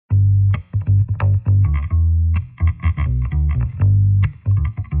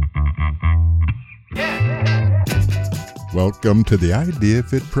Welcome to the Idea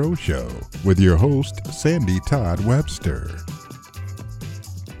Fit Pro Show with your host, Sandy Todd Webster.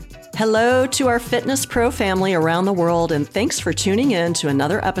 Hello to our fitness pro family around the world, and thanks for tuning in to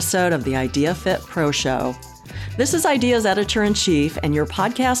another episode of the Idea Fit Pro Show. This is Idea's editor-in-chief and your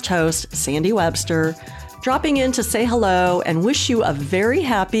podcast host, Sandy Webster, dropping in to say hello and wish you a very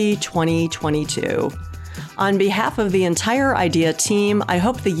happy 2022. On behalf of the entire Idea team, I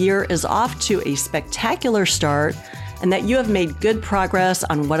hope the year is off to a spectacular start and that you have made good progress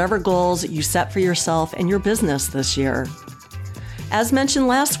on whatever goals you set for yourself and your business this year. As mentioned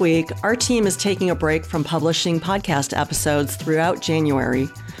last week, our team is taking a break from publishing podcast episodes throughout January,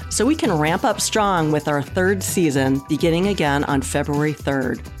 so we can ramp up strong with our third season beginning again on February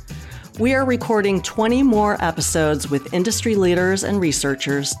 3rd. We are recording 20 more episodes with industry leaders and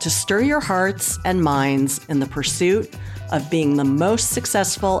researchers to stir your hearts and minds in the pursuit of being the most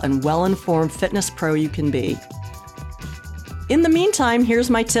successful and well-informed fitness pro you can be. In the meantime, here's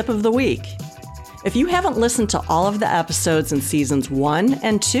my tip of the week. If you haven't listened to all of the episodes in seasons 1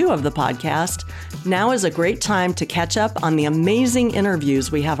 and 2 of the podcast, now is a great time to catch up on the amazing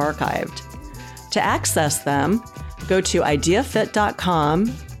interviews we have archived. To access them, go to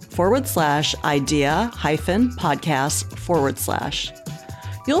ideafit.com/idea-podcast/.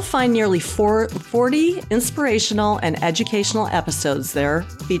 You'll find nearly 40 inspirational and educational episodes there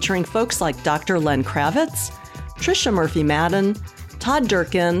featuring folks like Dr. Len Kravitz, Tricia Murphy-Madden, Todd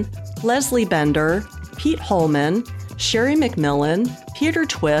Durkin, Leslie Bender, Pete Holman, Sherry McMillan, Peter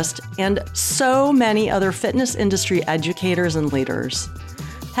Twist, and so many other fitness industry educators and leaders.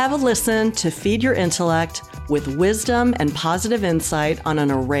 Have a listen to feed your intellect with wisdom and positive insight on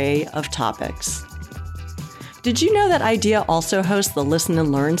an array of topics. Did you know that Idea also hosts the Listen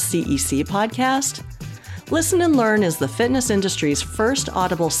and Learn CEC podcast? Listen and Learn is the fitness industry's first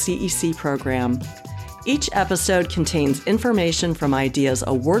audible CEC program. Each episode contains information from Idea's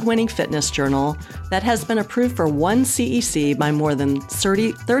award-winning fitness journal that has been approved for one CEC by more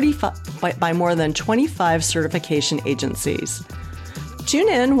than 25 certification agencies. Tune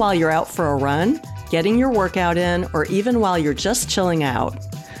in while you're out for a run, getting your workout in, or even while you're just chilling out.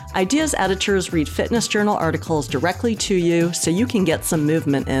 Idea's editors read fitness journal articles directly to you so you can get some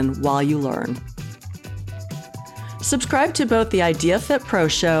movement in while you learn. Subscribe to both the Idea Fit Pro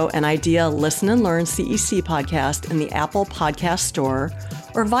Show and Idea Listen and Learn CEC podcast in the Apple Podcast Store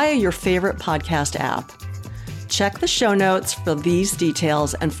or via your favorite podcast app. Check the show notes for these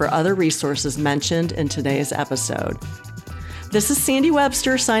details and for other resources mentioned in today's episode. This is Sandy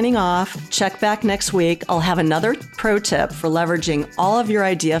Webster signing off. Check back next week. I'll have another pro tip for leveraging all of your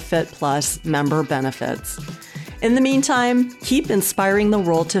Idea Fit Plus member benefits. In the meantime, keep inspiring the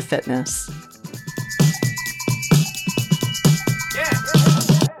world to fitness.